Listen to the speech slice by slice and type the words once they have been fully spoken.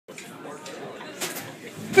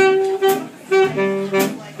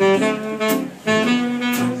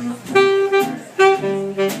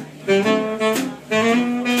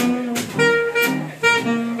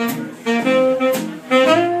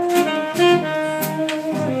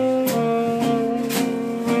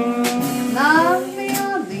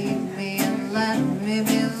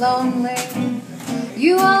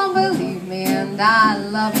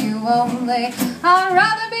lonely. I'd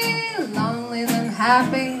rather be lonely than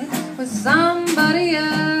happy with somebody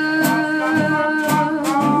else.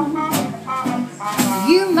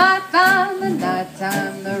 You might find the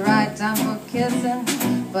nighttime the right time for kissing,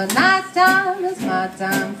 but nighttime is my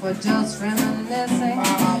time for just reminiscing,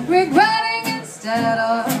 regretting instead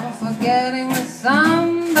of forgetting with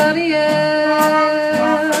somebody else.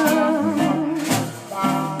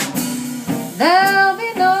 There'll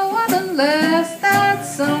be no one unless that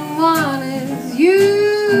someone is you.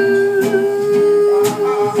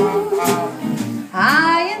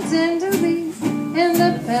 I intend to be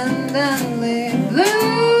independently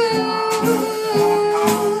blue.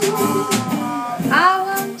 I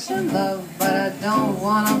want your love, but I don't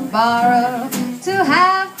want to borrow, to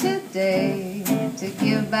have today, to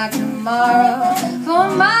give back tomorrow. For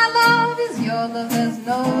my love is your love, there's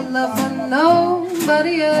no love for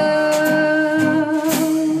nobody else.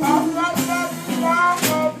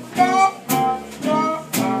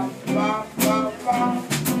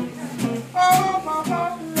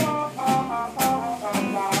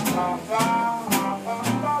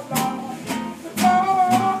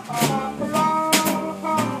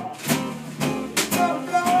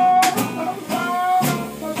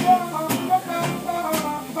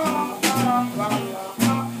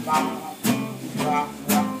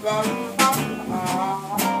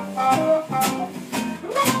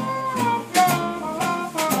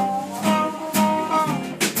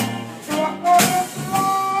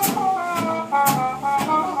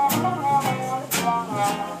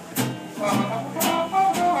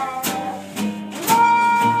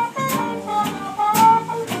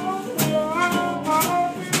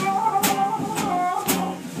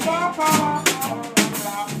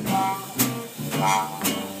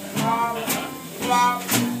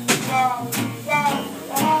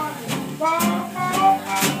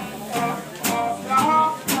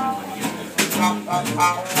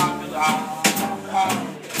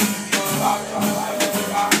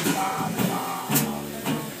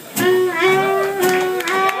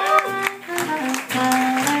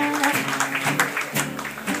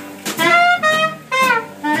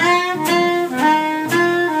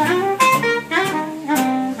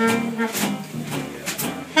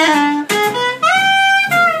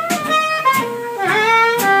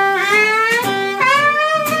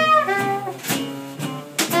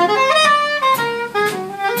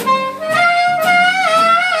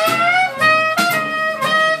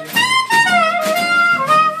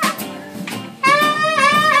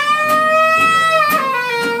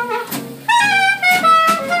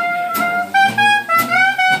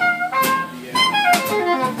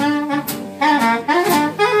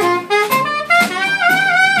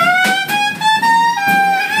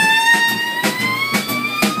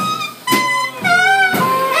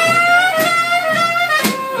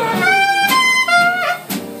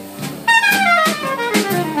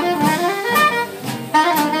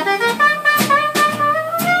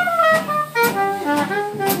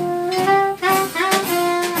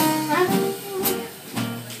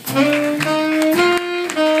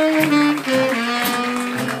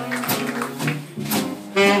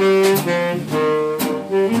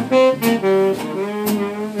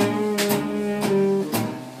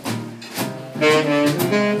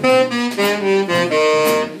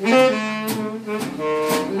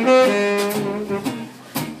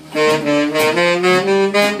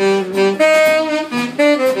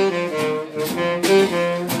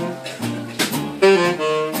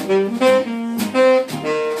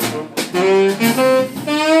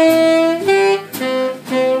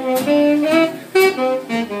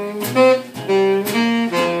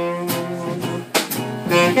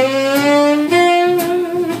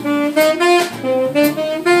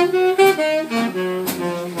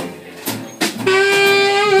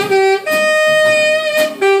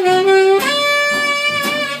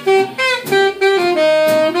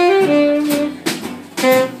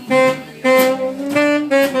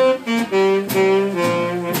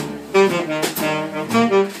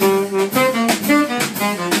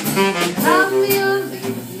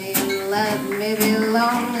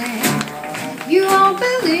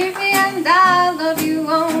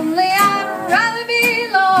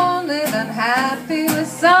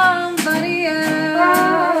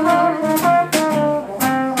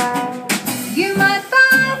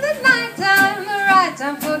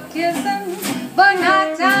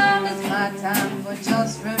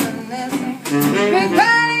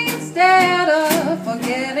 Regretting instead of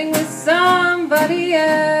forgetting with somebody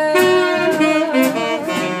else.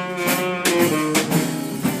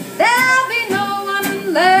 There'll be no one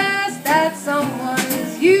unless that someone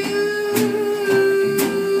is you.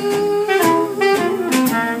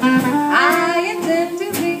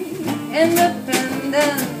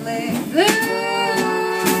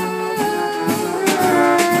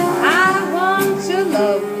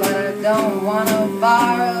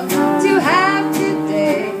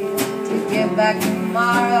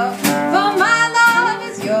 tomorrow. For my love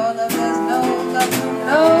is your love, there's no love to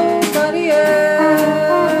know.